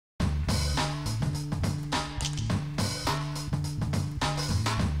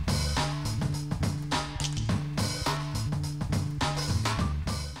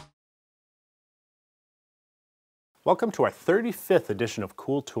Welcome to our 35th edition of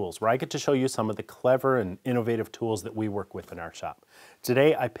Cool Tools, where I get to show you some of the clever and innovative tools that we work with in our shop.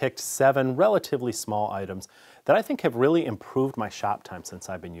 Today I picked 7 relatively small items that I think have really improved my shop time since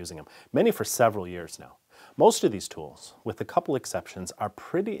I've been using them, many for several years now. Most of these tools, with a couple exceptions, are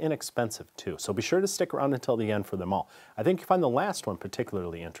pretty inexpensive too, so be sure to stick around until the end for them all. I think you'll find the last one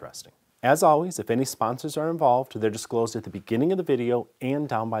particularly interesting. As always, if any sponsors are involved, they're disclosed at the beginning of the video and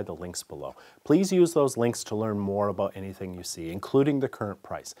down by the links below. Please use those links to learn more about anything you see, including the current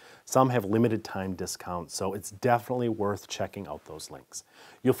price. Some have limited time discounts, so it's definitely worth checking out those links.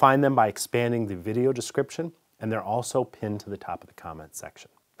 You'll find them by expanding the video description, and they're also pinned to the top of the comment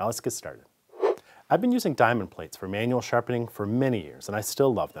section. Now let's get started. I've been using diamond plates for manual sharpening for many years, and I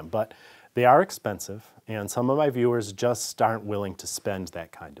still love them, but they are expensive, and some of my viewers just aren't willing to spend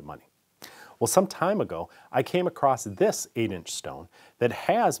that kind of money. Well, some time ago, I came across this 8-inch stone that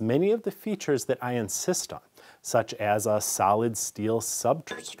has many of the features that I insist on, such as a solid steel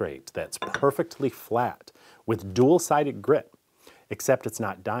substrate that's perfectly flat with dual-sided grit, except it's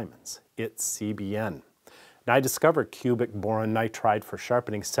not diamonds, it's CBN. Now, I discovered cubic boron nitride for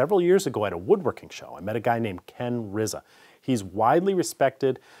sharpening several years ago at a woodworking show. I met a guy named Ken Rizza. He's widely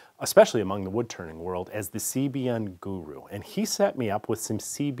respected, especially among the wood turning world, as the CBN guru, and he set me up with some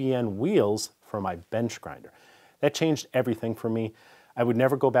CBN wheels for my bench grinder. That changed everything for me. I would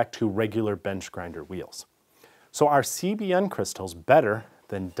never go back to regular bench grinder wheels. So are CBN crystals better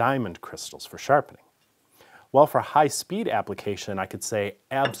than diamond crystals for sharpening? Well, for high-speed application, I could say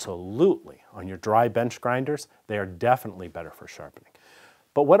absolutely. On your dry bench grinders, they are definitely better for sharpening.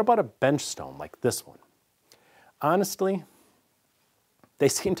 But what about a bench stone like this one? Honestly, they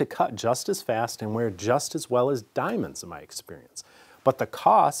seem to cut just as fast and wear just as well as diamonds in my experience. But the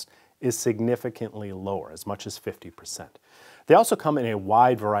cost is significantly lower, as much as 50%. They also come in a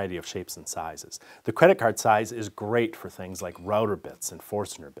wide variety of shapes and sizes. The credit card size is great for things like router bits and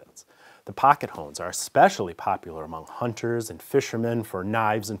Forstner bits. The pocket hones are especially popular among hunters and fishermen for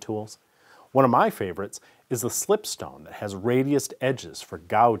knives and tools. One of my favorites is the slipstone that has radiused edges for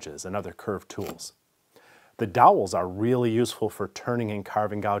gouges and other curved tools. The dowels are really useful for turning and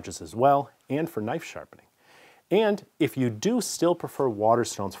carving gouges as well, and for knife sharpening. And if you do still prefer water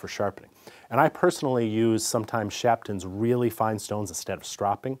stones for sharpening, and I personally use sometimes Shapton's really fine stones instead of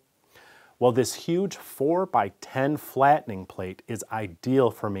stropping, well, this huge 4x10 flattening plate is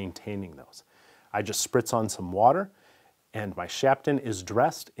ideal for maintaining those. I just spritz on some water, and my Shapton is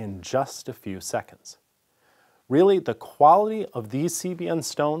dressed in just a few seconds. Really, the quality of these CBN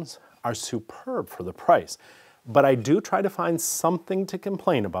stones are superb for the price, but I do try to find something to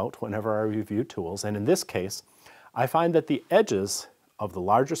complain about whenever I review tools, and in this case, I find that the edges of the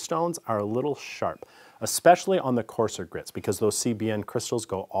larger stones are a little sharp, especially on the coarser grits, because those CBN crystals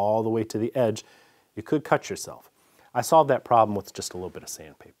go all the way to the edge. You could cut yourself. I solved that problem with just a little bit of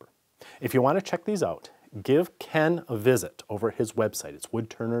sandpaper. If you want to check these out, give Ken a visit over at his website. It's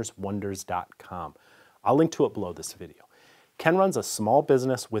Woodturnerswonders.com. I'll link to it below this video. Ken runs a small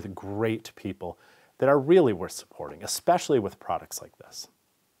business with great people that are really worth supporting, especially with products like this.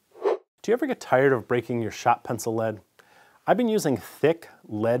 Do you ever get tired of breaking your shop pencil lead? I've been using thick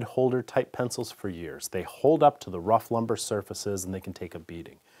lead holder type pencils for years. They hold up to the rough lumber surfaces and they can take a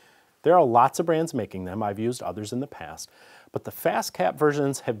beating. There are lots of brands making them. I've used others in the past, but the FastCap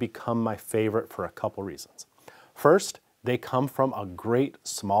versions have become my favorite for a couple reasons. First, they come from a great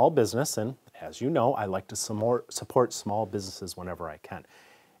small business, and as you know, I like to support small businesses whenever I can.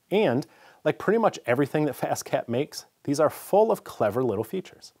 And like pretty much everything that FastCap makes, these are full of clever little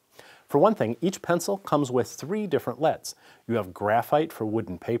features. For one thing, each pencil comes with 3 different leads. You have graphite for wood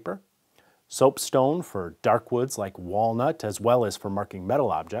and paper, soapstone for dark woods like walnut as well as for marking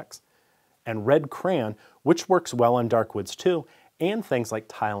metal objects, and red crayon, which works well on dark woods too, and things like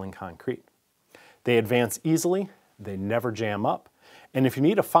tile and concrete. They advance easily, they never jam up, and if you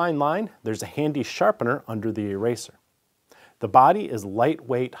need a fine line, there's a handy sharpener under the eraser. The body is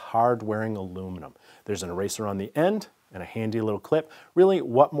lightweight, hard-wearing aluminum. There's an eraser on the end and a handy little clip. Really,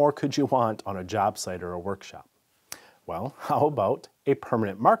 what more could you want on a job site or a workshop? Well, how about a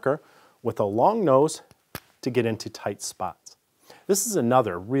permanent marker with a long nose to get into tight spots? This is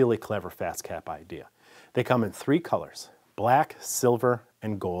another really clever FastCap idea. They come in 3 colors, black, silver,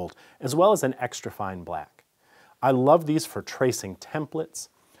 and gold, as well as an extra fine black. I love these for tracing templates,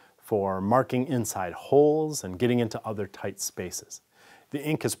 for marking inside holes, and getting into other tight spaces. The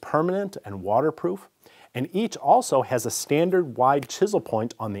ink is permanent and waterproof, and each also has a standard wide chisel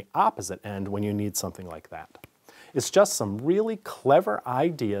point on the opposite end when you need something like that. It's just some really clever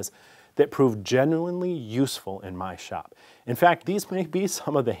ideas that prove genuinely useful in my shop. In fact, these may be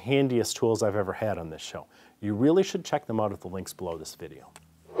some of the handiest tools I've ever had on this show. you really should check them out at the links below this video.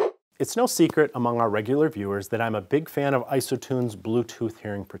 It's no secret among our regular viewers that I'm a big fan of ISOtunes Bluetooth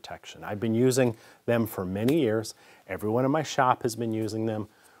hearing protection. I've been using them for many years. Everyone in my shop has been using them.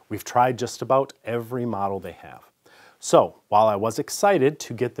 We've tried just about every model they have. So while I was excited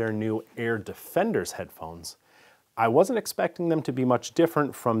to get their new Air Defenders headphones, I wasn't expecting them to be much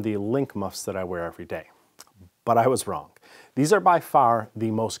different from the Link muffs that I wear every day. But I was wrong. These are by far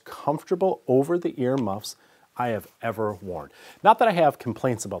the most comfortable over-the-ear muffs I have ever worn. Not that I have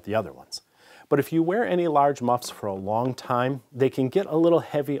complaints about the other ones, but if you wear any large muffs for a long time, they can get a little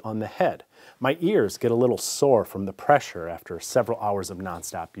heavy on the head. My ears get a little sore from the pressure after several hours of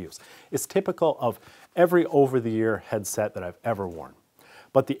nonstop use. It's typical of every over-the-ear headset that I've ever worn.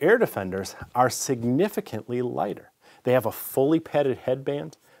 But the Air Defenders are significantly lighter. They have a fully padded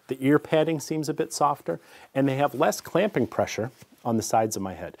headband, the ear padding seems a bit softer, and they have less clamping pressure on the sides of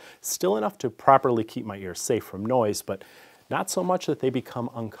my head. Still enough to properly keep my ears safe from noise, but not so much that they become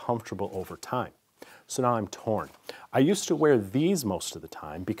uncomfortable over time. So now I'm torn. I used to wear these most of the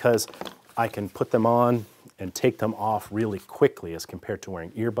time because I can put them on and take them off really quickly as compared to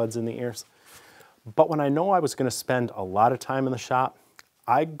wearing earbuds in the ears. But when I know I was going to spend a lot of time in the shop,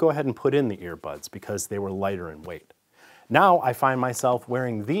 I'd go ahead and put in the earbuds because they were lighter in weight. Now I find myself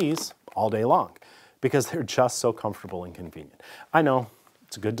wearing these all day long because they're just so comfortable and convenient. I know,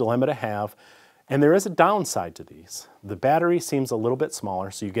 it's a good dilemma to have, and there is a downside to these. The battery seems a little bit smaller,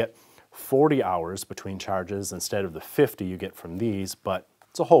 so you get 40 hours between charges instead of the 50 you get from these, but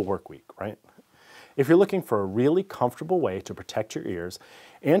it's a whole work week, right? If you're looking for a really comfortable way to protect your ears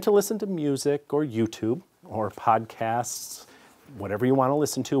and to listen to music or YouTube or podcasts, whatever you want to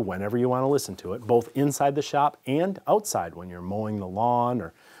listen to, whenever you want to listen to it, both inside the shop and outside when you're mowing the lawn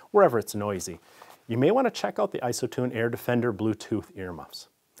or wherever it's noisy, you may want to check out the ISOtune Air Defender Bluetooth earmuffs.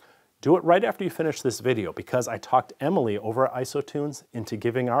 Do it right after you finish this video because I talked Emily over at ISOtunes into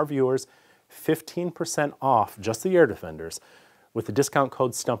giving our viewers 15% off just the Air Defenders with the discount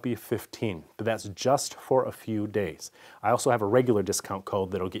code Stumpy15, but that's just for a few days. I also have a regular discount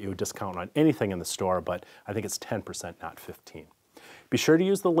code that'll get you a discount on anything in the store, but I think it's 10%, not 15%. Be sure to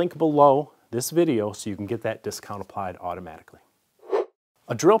use the link below this video so you can get that discount applied automatically.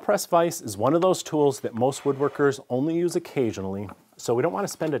 A drill press vise is one of those tools that most woodworkers only use occasionally, so we don't want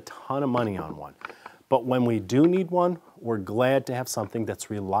to spend a ton of money on one. But when we do need one, we're glad to have something that's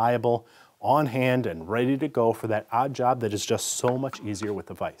reliable, on hand, and ready to go for that odd job that is just so much easier with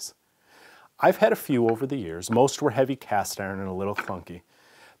the vise. I've had a few over the years. Most were heavy cast iron and a little clunky.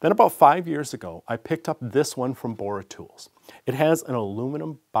 Then about 5 years ago, I picked up this one from Bora tools. It has an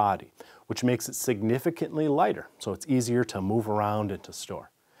aluminum body, which makes it significantly lighter, so it's easier to move around and to store.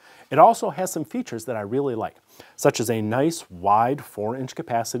 It also has some features that I really like, such as a nice wide 4-inch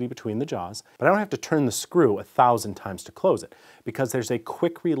capacity between the jaws, but I don't have to turn the screw 1,000 times to close it, because there's a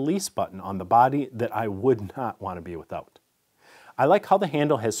quick release button on the body that I would not want to be without. I like how the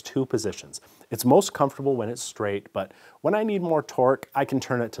handle has 2 positions. It's most comfortable when it's straight, but when I need more torque, I can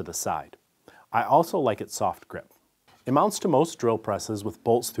turn it to the side. I also like its soft grip. It mounts to most drill presses with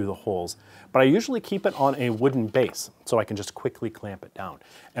bolts through the holes, but I usually keep it on a wooden base so I can just quickly clamp it down.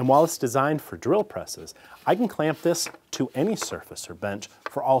 And while it's designed for drill presses, I can clamp this to any surface or bench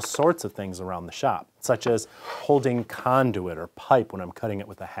for all sorts of things around the shop, such as holding conduit or pipe when I'm cutting it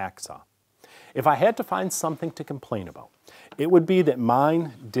with a hacksaw. If I had to find something to complain about, it would be that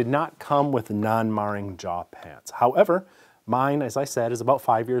mine did not come with non-marring jaw pads. However, mine, as I said, is about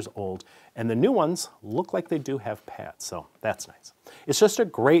 5 years old, and the new ones look like they do have pads, so that's nice. It's just a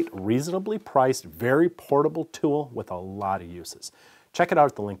great, reasonably priced, very portable tool with a lot of uses. Check it out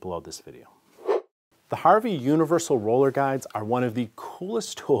at the link below this video. The Harvey Universal Roller Guides are one of the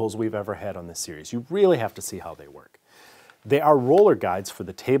coolest tools we've ever had on this series. You really have to see how they work. They are roller guides for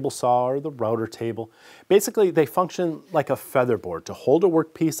the table saw or the router table. Basically, they function like a featherboard to hold a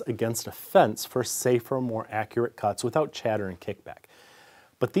workpiece against a fence for safer, more accurate cuts without chatter and kickback.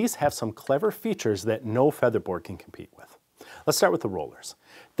 But these have some clever features that no featherboard can compete with. Let's start with the rollers.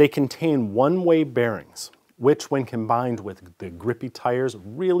 They contain one-way bearings, which when combined with the grippy tires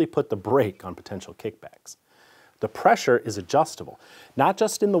really put the brake on potential kickbacks. The pressure is adjustable, not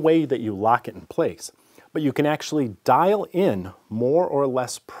just in the way that you lock it in place, but you can actually dial in more or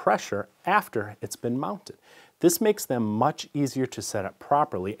less pressure after it's been mounted. This makes them much easier to set up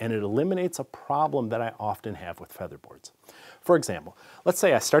properly, and it eliminates a problem that I often have with featherboards. For example, let's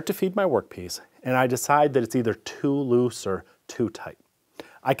say I start to feed my workpiece and I decide that it's either too loose or too tight.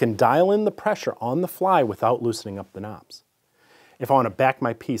 I can dial in the pressure on the fly without loosening up the knobs. If I want to back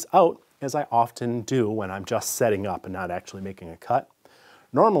my piece out, as I often do when I'm just setting up and not actually making a cut,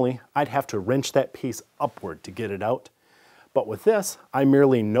 Normally, I'd have to wrench that piece upward to get it out, but with this, I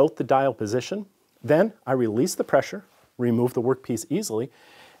merely note the dial position, then I release the pressure, remove the workpiece easily,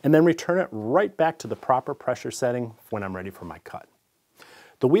 and then return it right back to the proper pressure setting when I'm ready for my cut.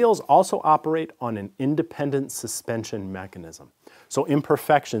 The wheels also operate on an independent suspension mechanism, so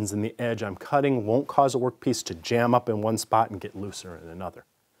imperfections in the edge I'm cutting won't cause a workpiece to jam up in one spot and get looser in another.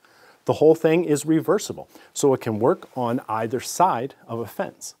 The whole thing is reversible, so it can work on either side of a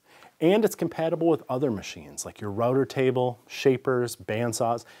fence. And it's compatible with other machines like your router table, shapers,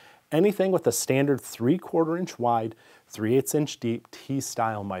 bandsaws, anything with a standard 3/4 inch wide, 3/8 inch deep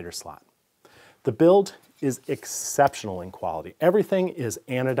T-style miter slot. The build is exceptional in quality. Everything is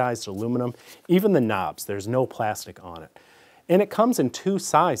anodized aluminum, even the knobs, there's no plastic on it. And it comes in 2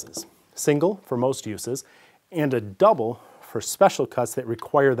 sizes, single for most uses, and a double for special cuts that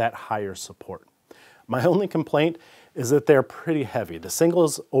require that higher support. My only complaint is that they're pretty heavy. The single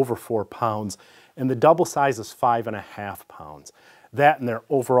is over 4 pounds, and the double size is 5.5 pounds. That and their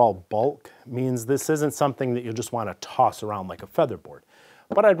overall bulk means this isn't something that you just want to toss around like a featherboard.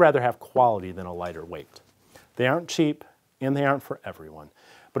 But I'd rather have quality than a lighter weight. They aren't cheap, and they aren't for everyone.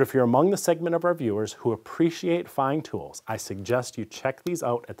 But if you're among the segment of our viewers who appreciate fine tools, I suggest you check these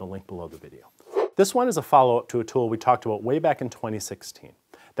out at the link below the video. This one is a follow-up to a tool we talked about way back in 2016.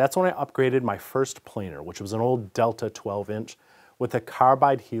 That's when I upgraded my first planer, which was an old Delta 12-inch with a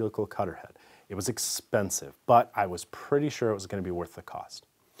carbide helical cutter head. It was expensive, but I was pretty sure it was going to be worth the cost.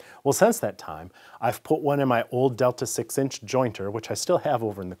 Well, since that time, I've put one in my old Delta 6-inch jointer, which I still have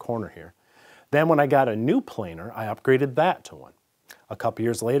over in the corner here. Then when I got a new planer, I upgraded that to one. A couple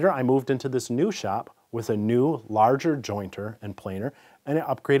years later, I moved into this new shop with a new, larger jointer and planer, and I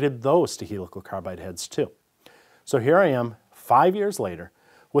upgraded those to helical carbide heads too. So here I am, 5 years later,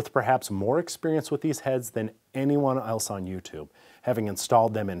 with perhaps more experience with these heads than anyone else on YouTube, having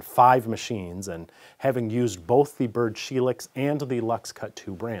installed them in 5 machines and having used both the Bird Shelix and the LuxCut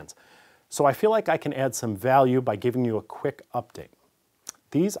 2 brands. So I feel like I can add some value by giving you a quick update.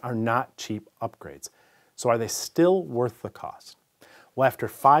 These are not cheap upgrades, so are they still worth the cost? Well, after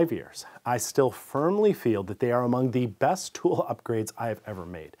 5 years, I still firmly feel that they are among the best tool upgrades I have ever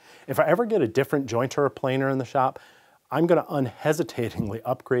made. If I ever get a different jointer or planer in the shop, I'm going to unhesitatingly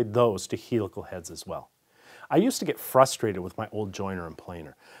upgrade those to helical heads as well. I used to get frustrated with my old jointer and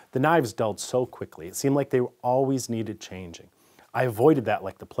planer. The knives dulled so quickly, it seemed like they always needed changing. I avoided that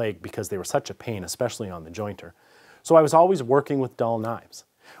like the plague because they were such a pain, especially on the jointer. So I was always working with dull knives.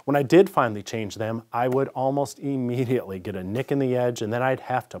 When I did finally change them, I would almost immediately get a nick in the edge, and then I'd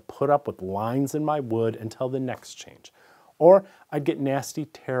have to put up with lines in my wood until the next change. Or I'd get nasty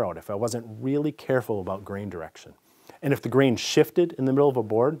tear out if I wasn't really careful about grain direction. And if the grain shifted in the middle of a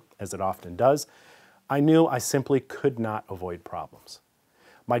board, as it often does, I knew I simply could not avoid problems.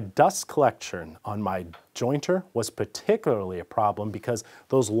 My dust collection on my jointer was particularly a problem because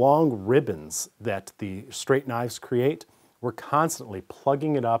those long ribbons that the straight knives create were constantly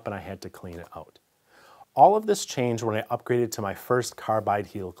plugging it up, and I had to clean it out. All of this changed when I upgraded to my first carbide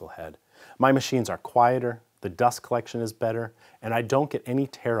helical head. My machines are quieter, the dust collection is better, and I don't get any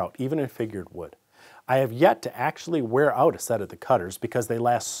tear out, even in figured wood. I have yet to actually wear out a set of the cutters because they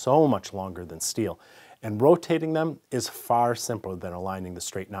last so much longer than steel, and rotating them is far simpler than aligning the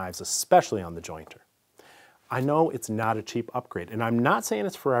straight knives, especially on the jointer. I know it's not a cheap upgrade, and I'm not saying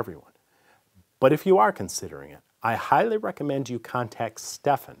it's for everyone, but if you are considering it, I highly recommend you contact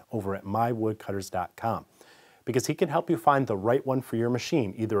Stefan over at mywoodcutters.com because he can help you find the right one for your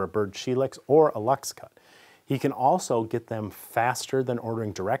machine, either a Bird Shelix or a LuxCut. He can also get them faster than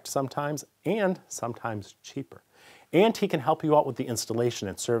ordering direct sometimes, and sometimes cheaper. And he can help you out with the installation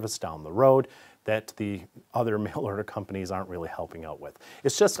and service down the road that the other mail order companies aren't really helping out with.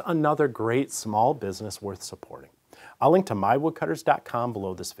 It's just another great small business worth supporting. I'll link to mywoodcutters.com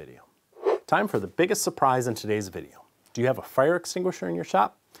below this video. Time for the biggest surprise in today's video. Do you have a fire extinguisher in your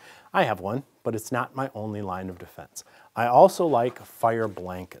shop? I have one, but it's not my only line of defense. I also like fire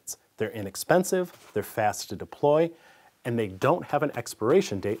blankets. They're inexpensive, they're fast to deploy, and they don't have an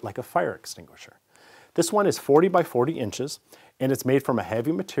expiration date like a fire extinguisher. This one is 40 by 40 inches, and it's made from a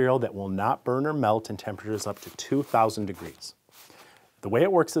heavy material that will not burn or melt in temperatures up to 2,000 degrees. The way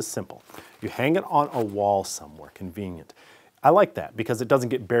it works is simple. You hang it on a wall somewhere convenient. I like that because it doesn't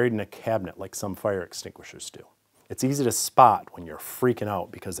get buried in a cabinet like some fire extinguishers do. It's easy to spot when you're freaking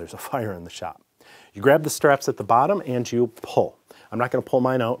out because there's a fire in the shop. You grab the straps at the bottom and you pull. I'm not going to pull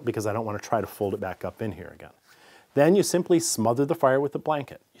mine out because I don't want to try to fold it back up in here again. Then you simply smother the fire with a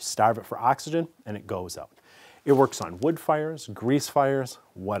blanket. You starve it for oxygen and it goes out. It works on wood fires, grease fires,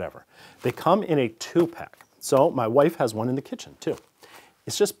 whatever. They come in a 2-pack. So my wife has one in the kitchen too.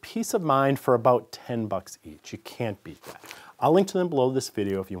 It's just peace of mind for about 10 bucks each. You can't beat that. I'll link to them below this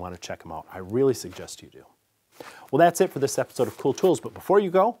video if you want to check them out. I really suggest you do. Well, that's it for this episode of Cool Tools, but before you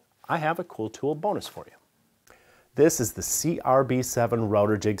go, I have a cool tool bonus for you. This is the CRB7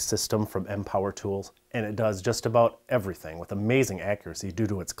 router jig system from Empower Tools, and it does just about everything with amazing accuracy due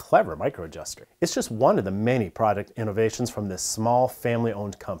to its clever micro adjuster. It's just one of the many product innovations from this small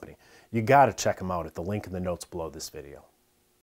family-owned company. You gotta check them out at the link in the notes below this video.